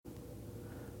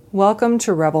Welcome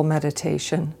to Rebel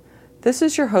Meditation. This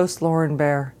is your host, Lauren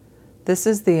Bear. This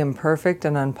is the Imperfect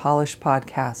and Unpolished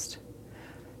podcast.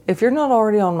 If you're not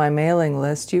already on my mailing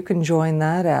list, you can join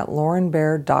that at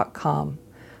laurenbear.com.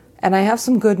 And I have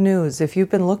some good news. If you've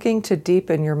been looking to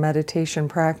deepen your meditation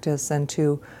practice and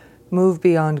to move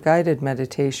beyond guided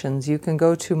meditations, you can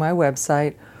go to my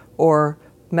website or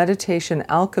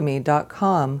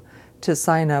meditationalchemy.com to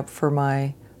sign up for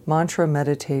my mantra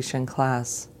meditation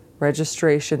class.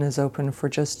 Registration is open for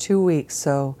just 2 weeks,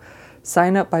 so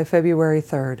sign up by February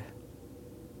 3rd.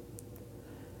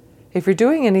 If you're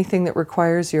doing anything that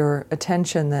requires your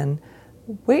attention, then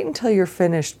wait until you're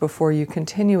finished before you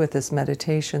continue with this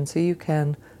meditation so you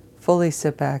can fully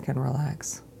sit back and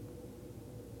relax.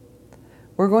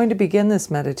 We're going to begin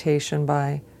this meditation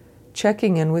by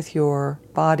checking in with your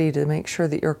body to make sure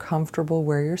that you're comfortable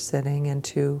where you're sitting and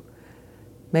to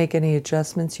make any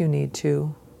adjustments you need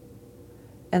to.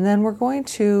 And then we're going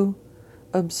to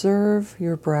observe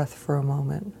your breath for a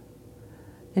moment.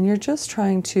 And you're just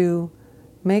trying to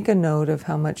make a note of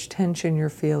how much tension you're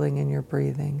feeling in your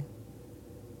breathing.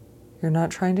 You're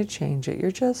not trying to change it,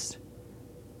 you're just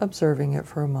observing it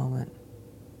for a moment.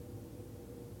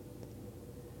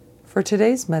 For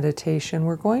today's meditation,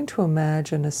 we're going to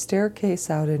imagine a staircase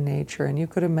out in nature, and you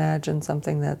could imagine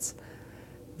something that's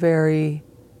very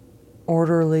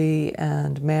orderly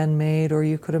and man-made, or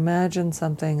you could imagine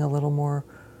something a little more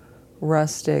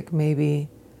rustic, maybe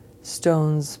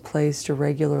stones placed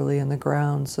irregularly in the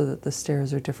ground so that the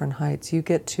stairs are different heights. You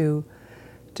get to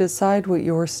decide what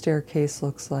your staircase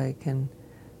looks like, and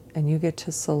you get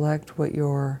to select what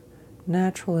your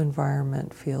natural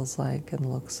environment feels like and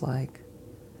looks like.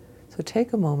 So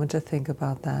take a moment to think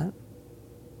about that.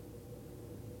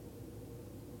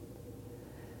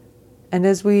 And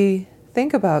as we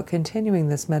think about continuing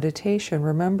this meditation,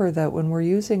 remember that when we're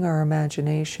using our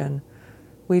imagination,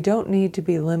 we don't need to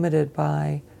be limited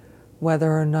by whether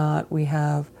or not we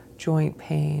have joint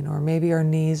pain, or maybe our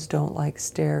knees don't like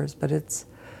stairs, but it's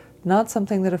not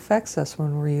something that affects us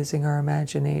when we're using our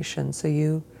imagination. So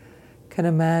you can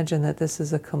imagine that this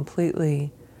is a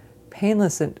completely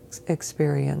painless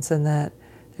experience and that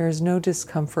there is no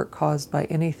discomfort caused by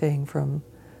anything from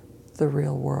the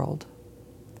real world.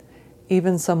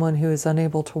 Even someone who is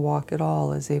unable to walk at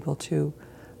all is able to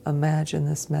imagine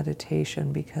this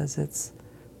meditation because it's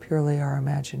purely our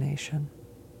imagination.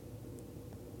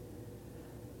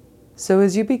 So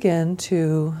as you begin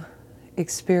to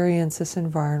experience this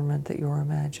environment that you're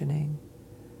imagining,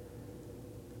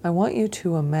 I want you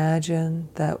to imagine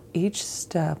that each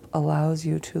step allows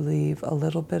you to leave a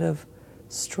little bit of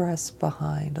stress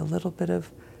behind, a little bit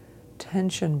of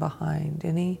tension behind.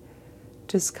 Any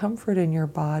discomfort in your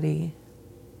body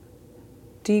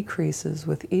decreases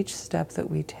with each step that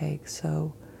we take.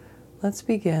 So let's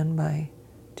begin by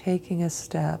taking a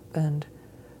step and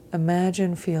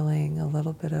imagine feeling a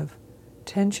little bit of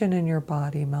tension in your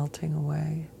body melting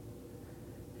away.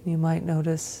 You might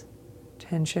notice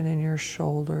tension in your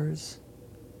shoulders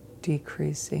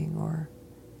decreasing, or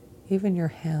even your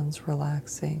hands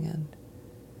relaxing. And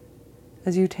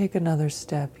as you take another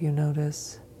step, you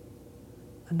notice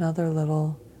another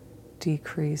little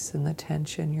decrease in the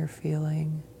tension you're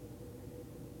feeling.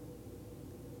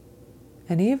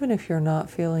 And even if you're not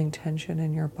feeling tension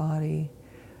in your body,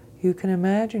 you can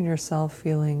imagine yourself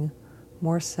feeling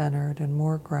more centered and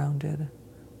more grounded,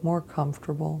 more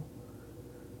comfortable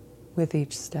with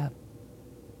each step.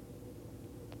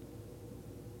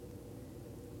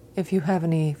 If you have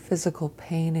any physical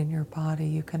pain in your body,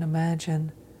 you can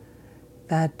imagine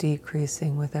that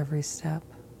decreasing with every step.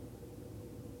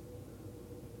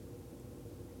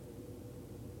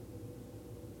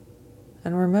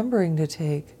 And remembering to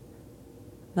take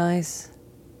nice,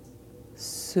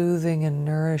 soothing and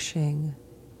nourishing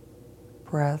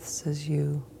breaths as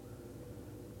you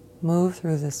move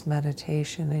through this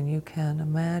meditation, and you can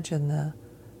imagine the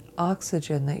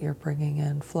oxygen that you're bringing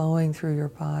in flowing through your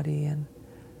body and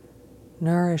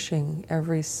nourishing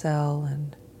every cell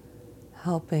and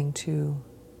helping to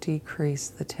decrease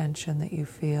the tension that you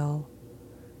feel.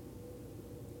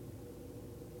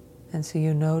 And so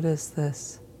you notice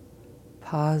this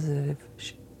positive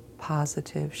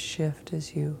shift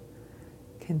as you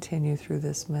continue through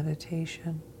this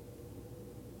meditation.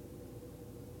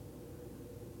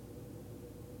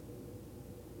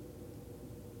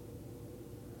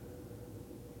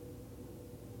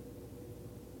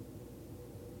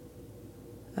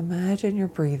 Imagine your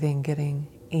breathing getting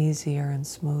easier and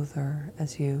smoother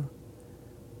as you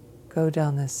go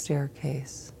down this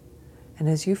staircase. And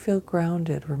as you feel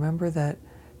grounded, remember that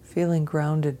feeling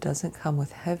grounded doesn't come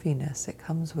with heaviness. It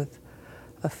comes with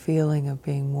a feeling of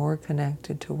being more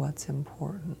connected to what's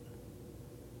important.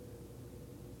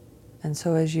 And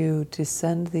so as you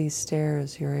descend these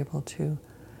stairs, you're able to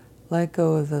let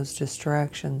go of those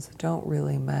distractions that don't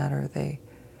really matter. They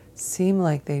seem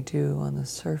like they do on the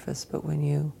surface, but when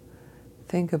you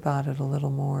think about it a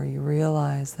little more, you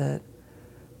realize that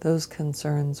those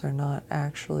concerns are not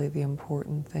actually the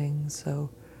important things.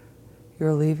 So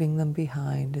you're leaving them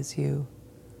behind as you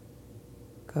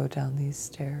go down these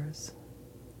stairs.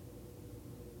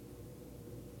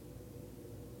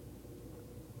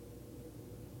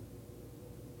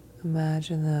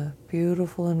 Imagine the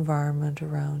beautiful environment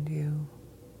around you,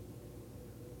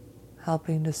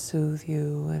 helping to soothe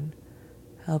you and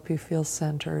help you feel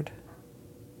centered.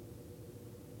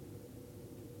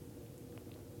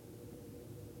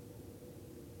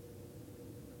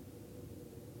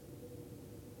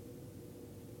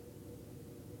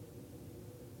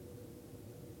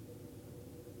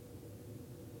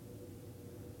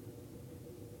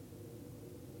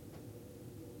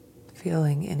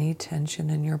 Feeling any tension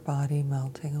in your body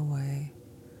melting away,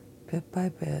 bit by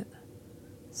bit,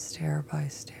 stair by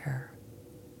stair.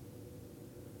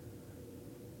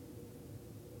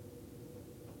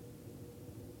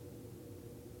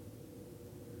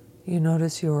 You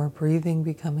notice your breathing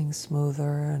becoming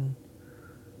smoother and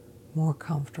more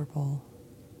comfortable.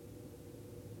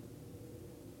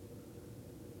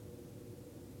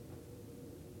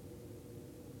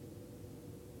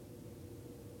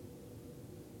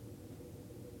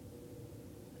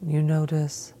 You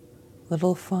notice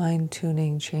little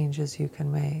fine-tuning changes you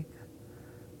can make,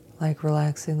 like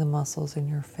relaxing the muscles in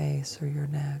your face or your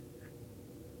neck.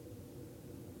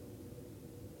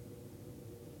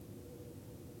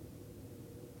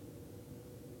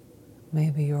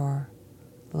 Maybe your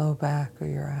low back or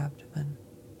your abdomen,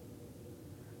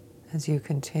 as you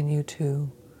continue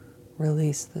to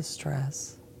release the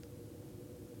stress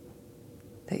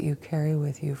that you carry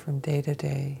with you from day to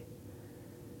day,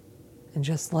 and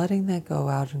just letting that go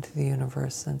out into the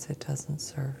universe since it doesn't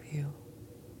serve you.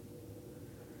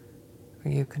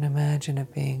 Or you can imagine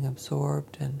it being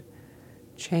absorbed and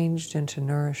changed into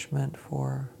nourishment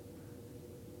for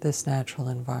this natural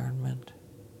environment.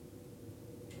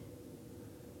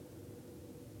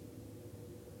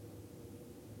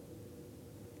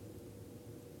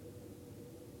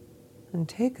 And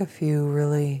take a few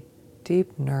really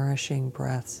deep, nourishing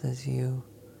breaths as you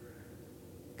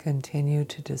continue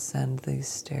to descend these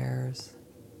stairs.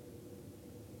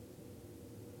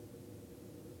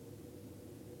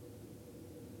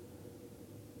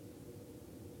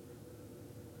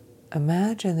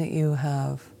 Imagine that you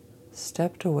have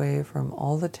stepped away from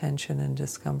all the tension and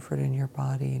discomfort in your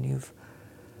body, and you've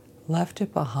left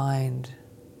it behind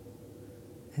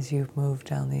as you've moved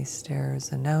down these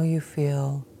stairs, and now you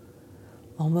feel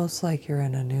almost like you're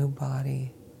in a new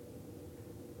body,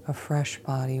 a fresh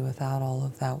body without all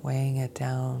of that weighing it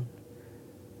down,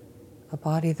 a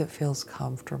body that feels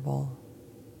comfortable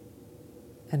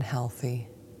and healthy.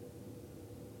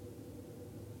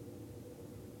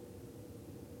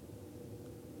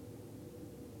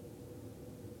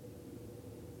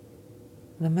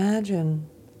 And imagine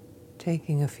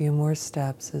taking a few more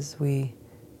steps as we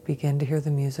begin to hear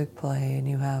the music play, and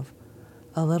you have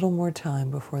a little more time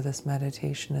before this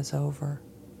meditation is over.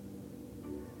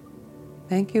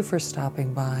 Thank you for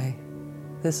stopping by.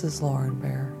 This is Lauren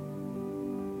Bear.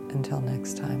 Until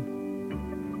next time.